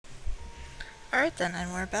Alright then,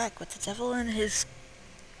 and we're back with the devil and his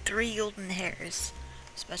 3 golden hairs.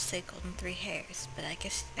 I was about to say golden 3 hairs, but I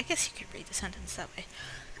guess you could read the sentence that way.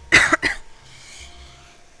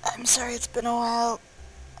 I'm sorry it's been a while.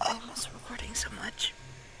 I miss recording so much.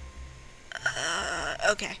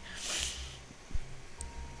 Okay.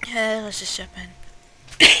 Let's just jump in.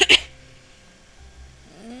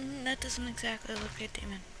 That doesn't exactly look good,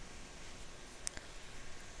 demon.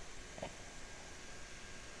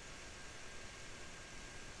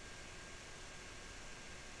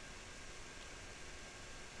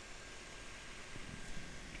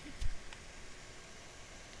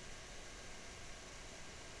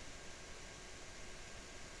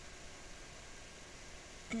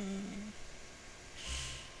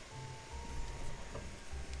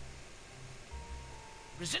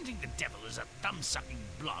 Presenting the devil as a thumb-sucking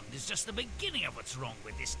blonde is just the beginning of what's wrong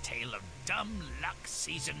with this tale of dumb luck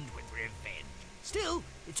seasoned with revenge. Still,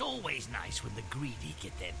 it's always nice when the greedy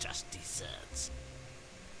get their just desserts.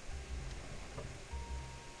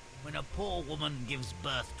 When a poor woman gives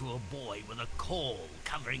birth to a boy with a caul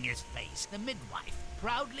covering his face, the midwife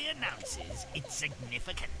proudly announces its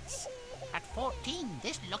significance. At 14,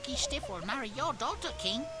 this lucky stiff will marry your daughter,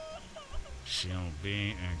 King. She'll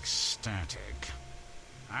be ecstatic.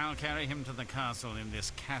 I'll carry him to the castle in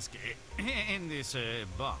this casket, in this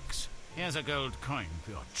box. Here's a gold coin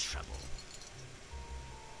for your trouble.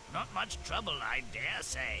 Not much trouble, I dare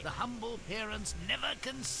say. The humble parents never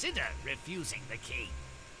consider refusing the king.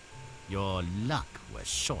 Your luck was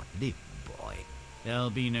short-lived, boy. There'll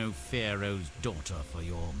be no pharaoh's daughter for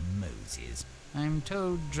your Moses. I'm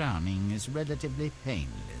told drowning is relatively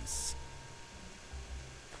painless.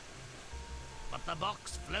 But the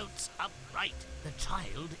box floats upright. The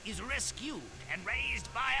child is rescued and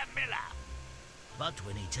raised by a miller. But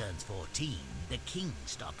when he turns 14, the king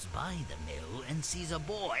stops by the mill and sees a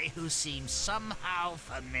boy who seems somehow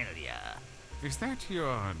familiar. Is that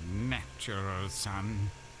your natural son?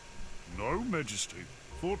 No, Majesty.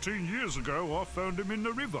 14 years ago, I found him in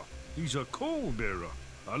the river. He's a caul bearer,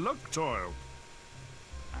 a luck child.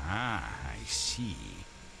 Ah, I see.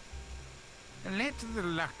 Let the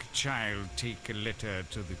luck child take a letter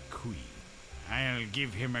to the queen. I'll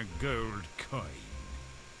give him a gold coin.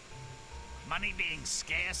 Money being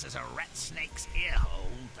scarce as a rat snake's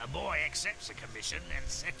earhole, the boy accepts a commission and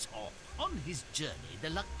sets off. On his journey,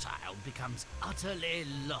 the luck child becomes utterly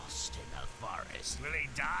lost in the forest. Will he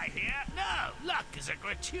die here? No! Luck is a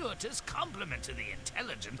gratuitous compliment to the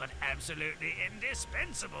intelligent, but absolutely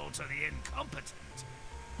indispensable to the incompetent.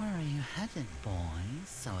 Where are you headed, boy?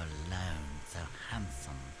 So alone, so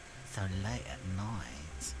handsome, so late at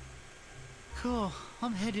night. Cool,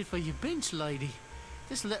 I'm headed for your bench, lady.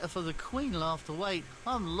 This letter for the Queen will have to wait.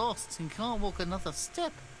 I'm lost and can't walk another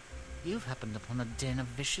step. You've happened upon a den of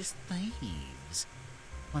vicious thieves.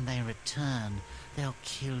 When they return, they'll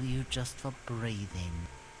kill you just for breathing.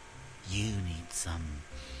 You need some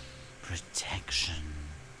protection.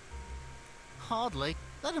 Hardly.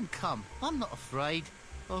 Let them come. I'm not afraid.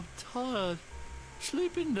 I'm tired.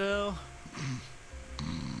 Sleeping now.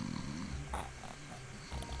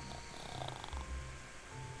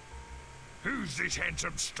 Who's this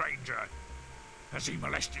handsome stranger? Has he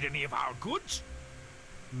molested any of our goods?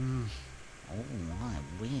 Oh,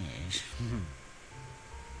 I wish.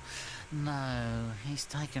 No, he's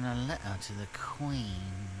taken a letter to the Queen.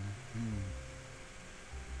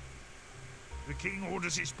 The king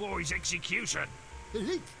orders his boy's execution.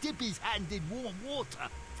 Let's dip his hand in warm water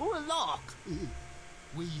for a lark.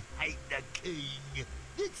 We hate the king.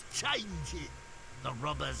 Let's change it. The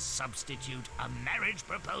robbers substitute a marriage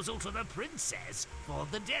proposal to the princess for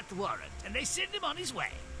the death warrant, and they send him on his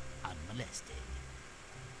way, unmolested.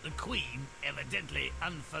 The queen, evidently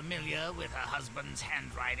unfamiliar with her husband's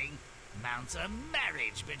handwriting, mounts a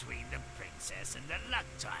marriage between the princess and the luck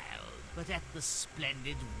child. But at the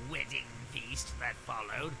splendid wedding feast that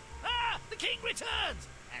followed, the king returns,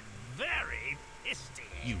 and very pissed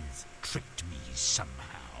he is. You tricked me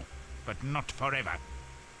somehow, but not forever.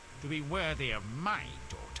 To be worthy of my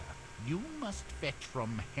daughter, you must fetch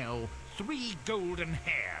from hell 3 golden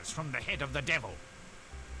hairs from the head of the devil.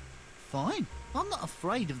 Fine. I'm not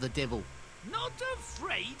afraid of the devil. Not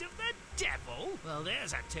afraid of the devil? Well,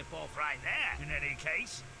 there's a tip-off right there. In any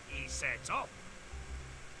case, he sets off.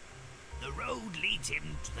 The road leads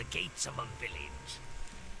him to the gates of a village.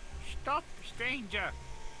 Stop, stranger.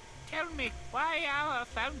 Tell me why our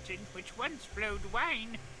fountain, which once flowed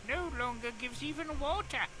wine, no longer gives even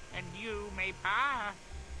water, and you may pass.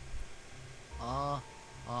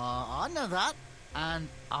 I know that, and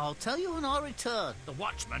I'll tell you when I return. The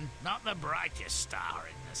watchman, not the brightest star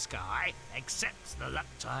in the sky, accepts the luck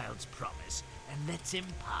child's promise and lets him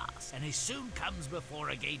pass, and he soon comes before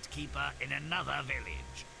a gatekeeper in another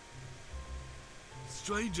village.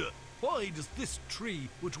 Stranger, why does this tree,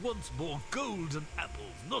 which once bore golden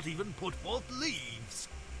apples, not even put forth leaves?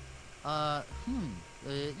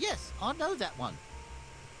 Yes, I know that one.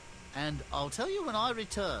 And I'll tell you when I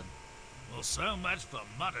return. Well, so much for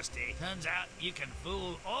modesty. Turns out you can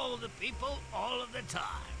fool all the people all of the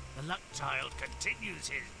time. The luck child continues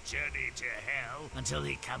his journey to hell until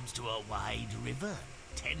he comes to a wide river,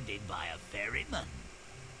 tended by a ferryman.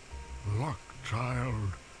 Luck,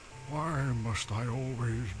 child, why must I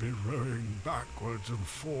always be rowing backwards and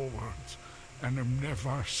forwards, and am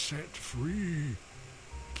never set free?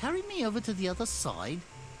 Carry me over to the other side,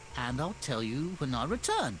 and I'll tell you when I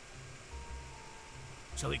return.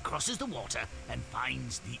 So he crosses the water and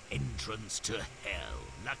finds the entrance to hell.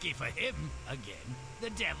 Lucky for him, again, the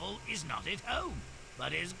devil is not at home,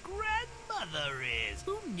 but his grandmother is.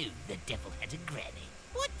 Who knew the devil had a granny?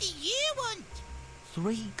 What do you want?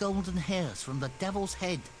 3 golden hairs from the devil's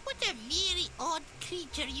head. What a very odd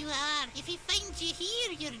creature you are. If he finds you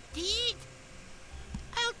here, you're dead.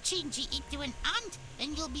 I'll change you into an ant,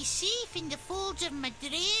 and you'll be safe in the folds of my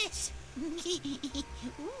dress.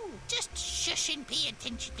 Ooh, just shush and pay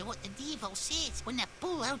attention to what the devil says when I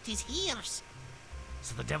pull out his hairs.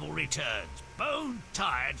 So the devil returns, bone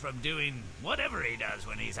tired from doing whatever he does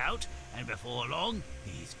when he's out, and before long,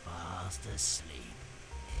 he's fast asleep.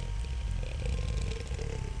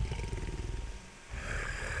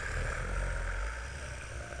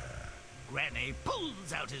 Granny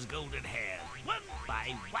pulls out his golden hair, one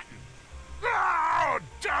by one. Oh,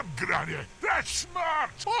 damn, Granny! That's smart!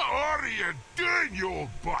 What are you doing, you old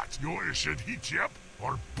butt? You should hit you up,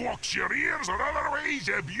 or box your ears, or otherwise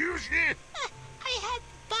abuse you. I had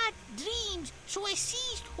bad dreams, so I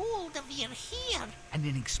seized hold of your hair. And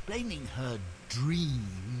in explaining her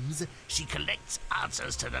dreams, she collects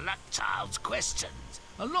answers to the luck child's questions,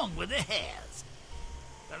 along with the hairs.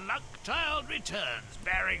 The luck child returns,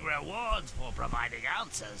 bearing rewards for providing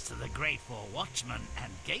answers to the grateful watchman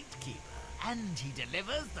and gatekeeper. And he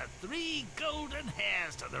delivers the 3 golden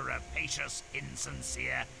hairs to the rapacious,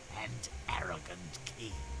 insincere, and arrogant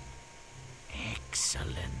king.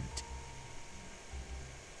 Excellent.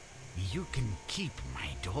 You can keep my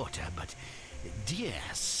daughter, but dear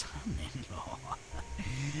son-in-law,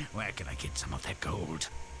 where can I get some of that gold?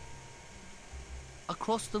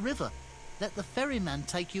 Across the river. Let the ferryman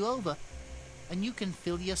take you over, and you can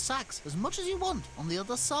fill your sacks as much as you want on the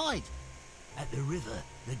other side. At the river,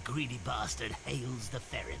 the greedy bastard hails the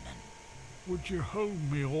ferryman. Would you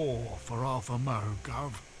hold me oar for half a mo,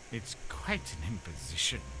 Gov? It's quite an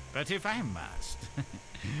imposition, but if I must,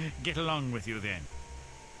 get along with you then.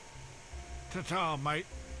 Ta-ta, mate.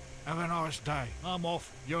 Have a nice day. I'm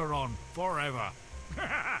off, you're on, forever.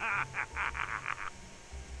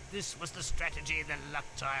 This was the strategy the luck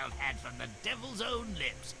child had from the devil's own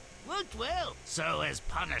lips. Worked well. So as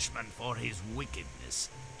punishment for his wickedness,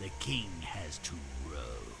 the king has to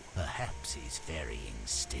row. Perhaps he's ferrying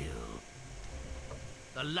still.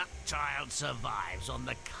 The luck child survives on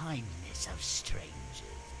the kindness of strangers.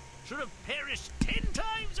 Should have perished 10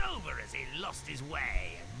 times over as he lost his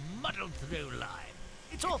way and muddled through life.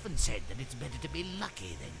 It's often said that it's better to be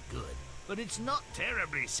lucky than good, but it's not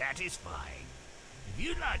terribly satisfying. If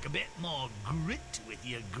you'd like a bit more grit with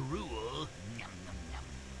your gruel, yum, yum,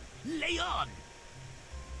 yum, lay on!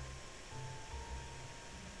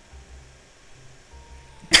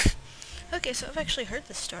 Okay, so I've actually heard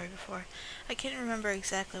this story before. I can't remember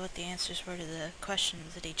exactly what the answers were to the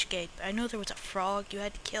questions at each gate, but I know there was a frog you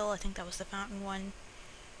had to kill. I think that was the fountain one.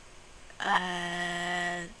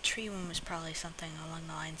 Tree one was probably something along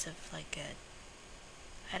the lines of, like,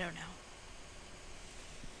 I don't know.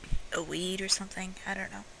 A weed or something? I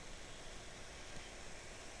don't know.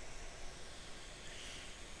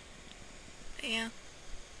 But yeah.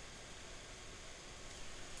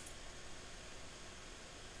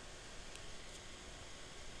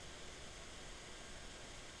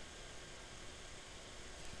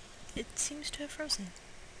 It seems to have frozen.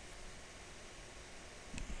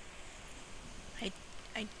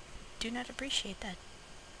 I do not appreciate that.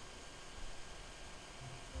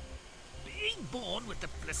 Being born with the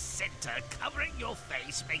placenta covering your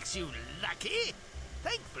face makes you lucky?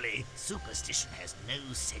 Thankfully, superstition has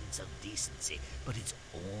no sense of decency, but it's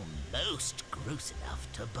almost gross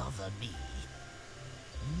enough to bother me.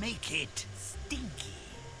 Make it stinky.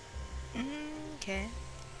 Okay.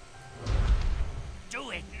 Do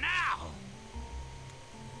it now!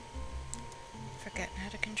 Forgotten how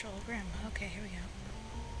to control Grimm. Okay, here we go.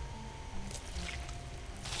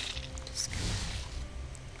 Just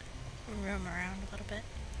gonna roam around a little bit.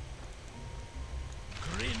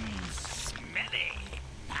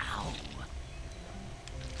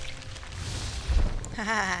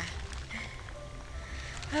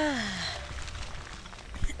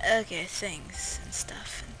 Okay, things and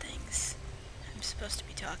stuff and things. I'm supposed to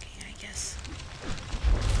be talking, I guess.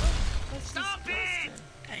 Stop it!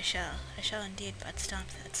 I shall indeed butt stomp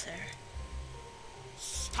that, sir.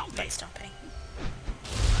 Stop Butt it! stomping.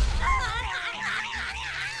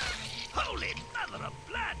 Holy mother of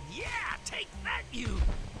blood! Yeah, take that, you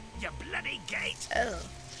bloody gate! Oh.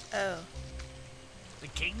 The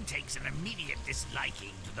king takes an immediate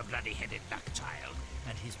disliking to the bloody-headed luck child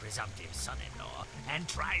and his presumptive son-in-law and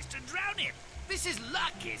tries to drown him. This is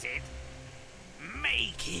luck, is it?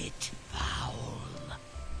 Make it foul.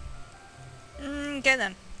 Okay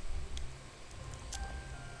then.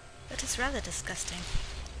 That is rather disgusting.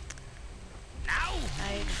 Now,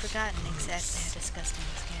 I'd forgotten exactly how disgusting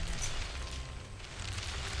this game is.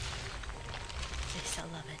 I still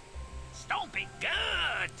love it. stomp it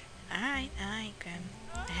good. Alright, Grimm.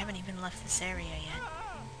 I haven't even left this area yet.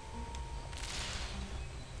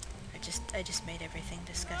 I just made everything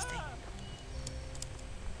disgusting.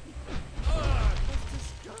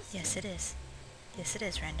 Yes, it is. Yes, it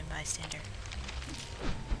is, random bystander.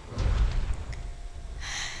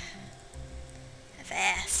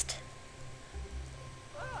 Fast.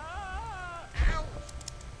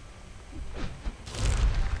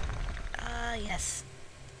 Ah, yes.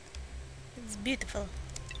 It's beautiful.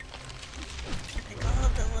 Like all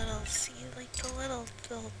of the little, see, like the little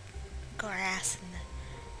grass and the,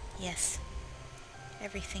 yes.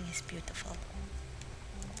 Everything is beautiful.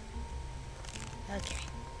 Okay.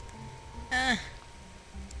 I'm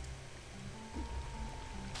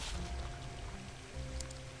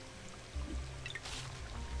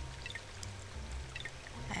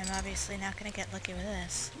obviously not gonna get lucky with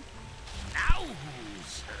this. Now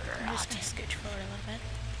who's I'm just gonna scooch forward a little bit.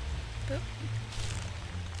 Boop.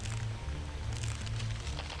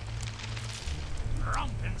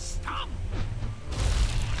 romp and stomp?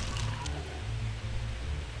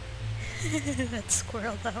 That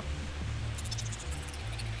squirrel, though.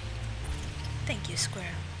 Thank you, squirrel.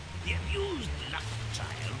 The amused luck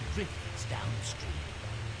child drifts downstream.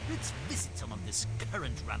 Let's visit some of this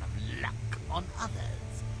current run of luck on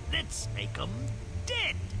others. Let's make 'em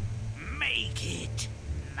dead. Make it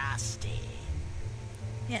nasty.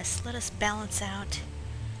 Yes, let us balance out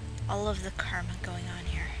all of the karma going on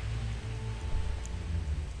here.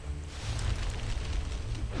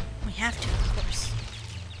 We have to, of course.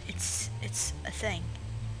 It's a thing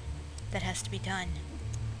that has to be done.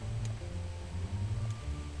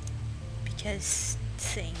 Because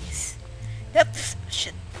things... Yep,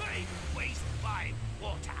 shit. Great waste by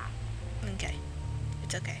water. Okay.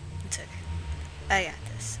 It's okay. It's okay. I got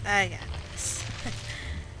this. I got this.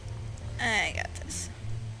 I got this.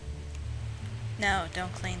 No,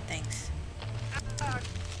 don't clean things.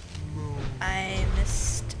 I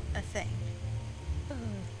missed a thing. Oh,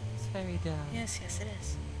 it's very dark. Yes, it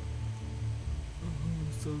is. Oh,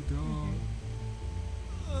 so dark.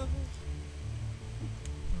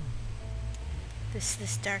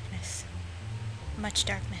 This darkness. Much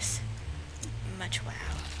darkness. Much wow.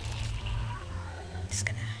 Just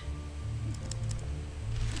gonna...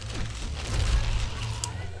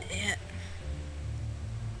 Yeah.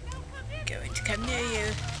 Going to come near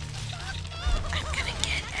you. I'm gonna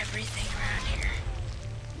get everything around here.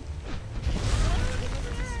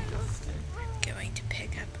 Going to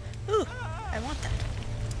pick up... Ooh! I want that.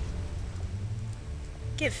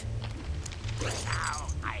 Give. Now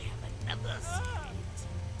I have another secret.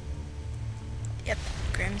 Yep,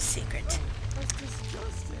 Grimm's secret.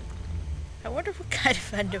 I wonder what kind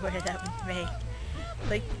of underwear that would make.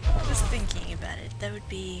 Like, just thinking about it, that would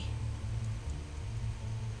be...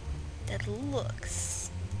 That looks...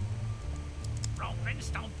 Romping,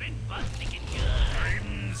 stomping, butt licking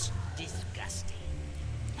germs. Disgusting.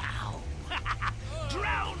 Now,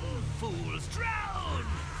 drown, fools, drown!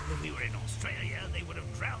 If we were in Australia, they would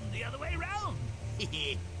have drowned the other way round.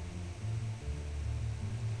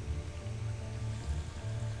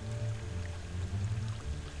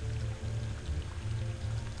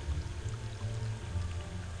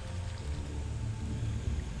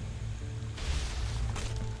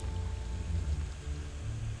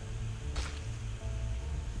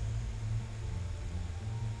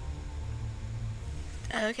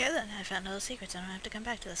 Okay then, I found all the secrets, I don't have to come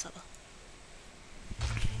back to this level.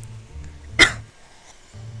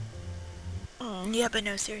 Yeah, but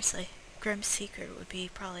no, seriously. Grimm's secret would be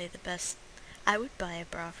probably the best. I would buy a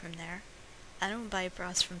bra from there. I don't buy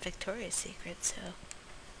bras from Victoria's Secret, so...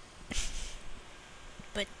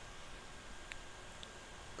 But...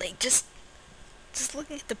 Like, just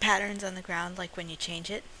looking at the patterns on the ground, like when you change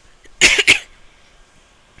it.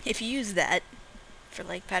 If you use that for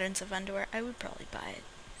like patterns of underwear, I would probably buy it.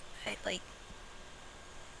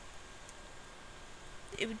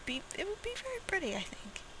 It would be very pretty, I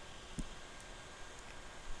think.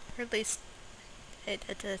 Or at least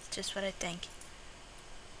that's just what I think.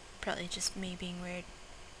 Probably just me being weird.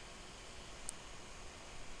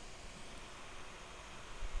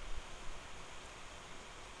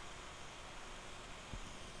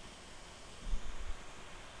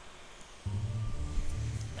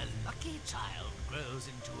 The lucky child grows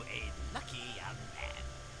into a lucky young man,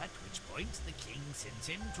 at which point the king sends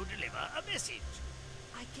him to deliver a message.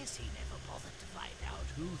 I guess he never bothered to find out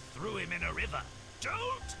who threw him in a river.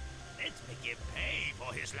 Don't! Let's make him pay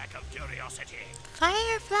for his lack of curiosity.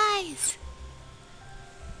 Fireflies!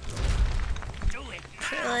 Do it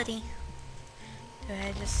now! Pretty.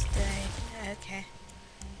 Okay.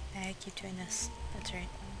 I keep doing this. That's right.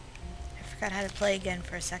 I forgot how to play again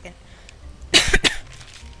for a second.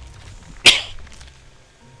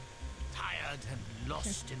 Tired and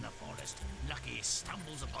lost in the forest, Lucky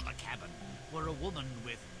stumbles upon a cabin where a woman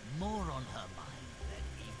with more on her mind than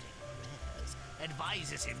evening prayers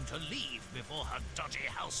advises him to leave before her dodgy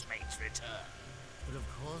housemates return. But of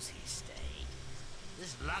course he stays.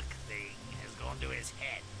 This luck thing has gone to his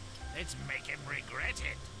head. Let's make him regret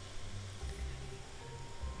it.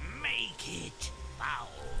 Make it foul.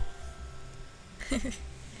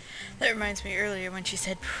 That reminds me earlier when she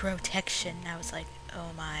said protection. I was like,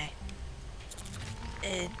 oh my.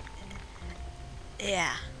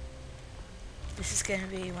 Yeah. This is gonna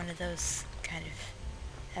be one of those kind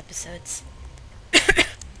of episodes.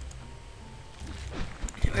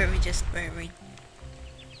 where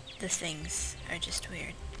the things are just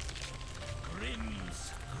weird.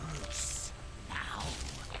 Grimm's Goose. Now.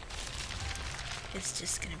 It's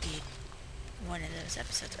just gonna be one of those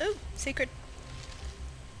episodes. Oh, secret.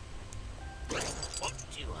 What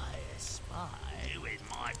do I espy with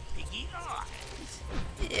my piggy eyes?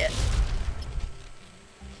 Yeah.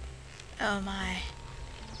 Oh my.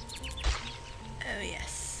 Oh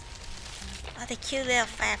yes. Oh, the cute little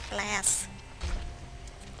fireflies.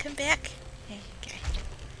 Come back. Okay.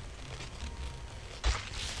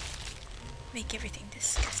 Make everything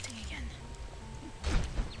disgusting again.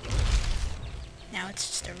 Now it's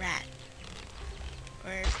just a rat.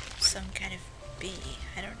 Or some kind of bee.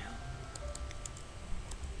 I don't know.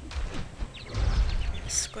 And the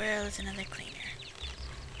squirrel is another cleaner.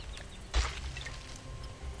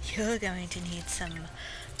 You're going to need some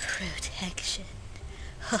protection.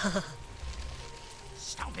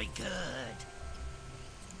 Stop it good.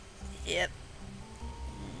 Yep.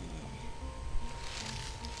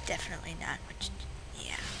 Definitely not.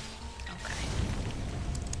 Yeah. Okay.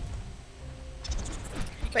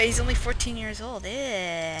 But he's only 14 years old.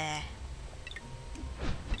 Yeah.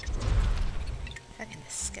 Fucking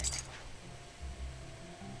disgusting.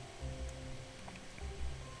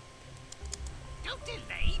 Don't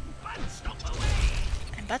delay, but stop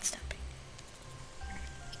away. I'm butt stomping.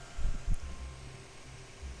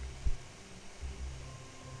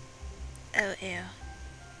 Oh, ew.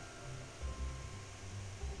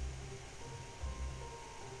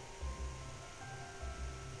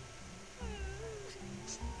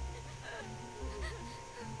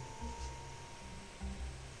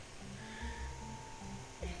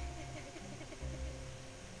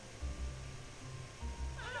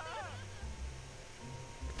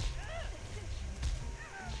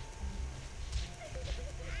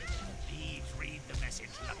 Please read the message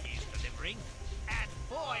Lucky's delivering and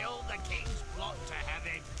foil the king's plot to have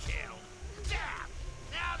him killed. Damn!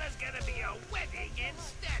 Now there's gonna be a wedding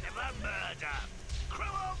instead of a murder.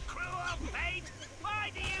 Cruel, cruel fate!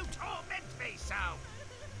 Why do you torment me so?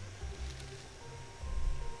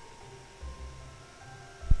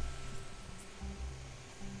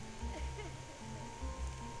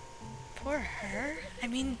 Poor her. I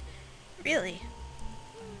mean, really.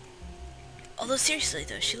 Although seriously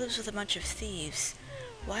though, she lives with a bunch of thieves.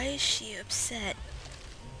 Why is she upset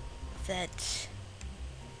that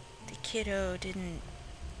the kiddo didn't,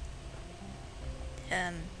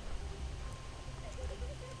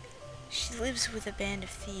 she lives with a band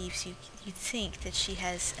of thieves. You'd think that she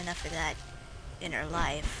has enough of that in her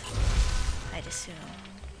life, I'd assume.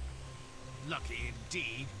 Lucky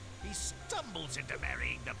indeed. He stumbles into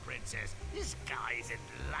marrying the princess. This guy isn't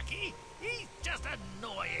lucky. He's just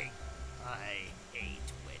annoying. I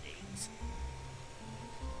hate weddings.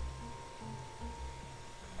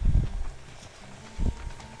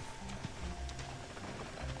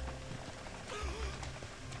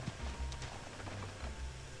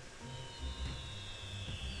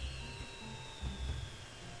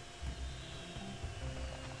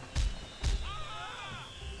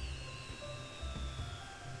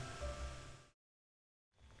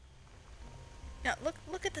 Now,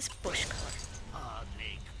 look at this bush color.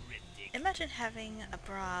 Hardly cryptic. Imagine having a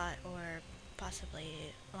bra or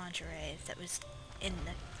possibly lingerie that was in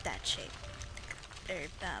that shape or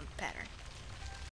pattern.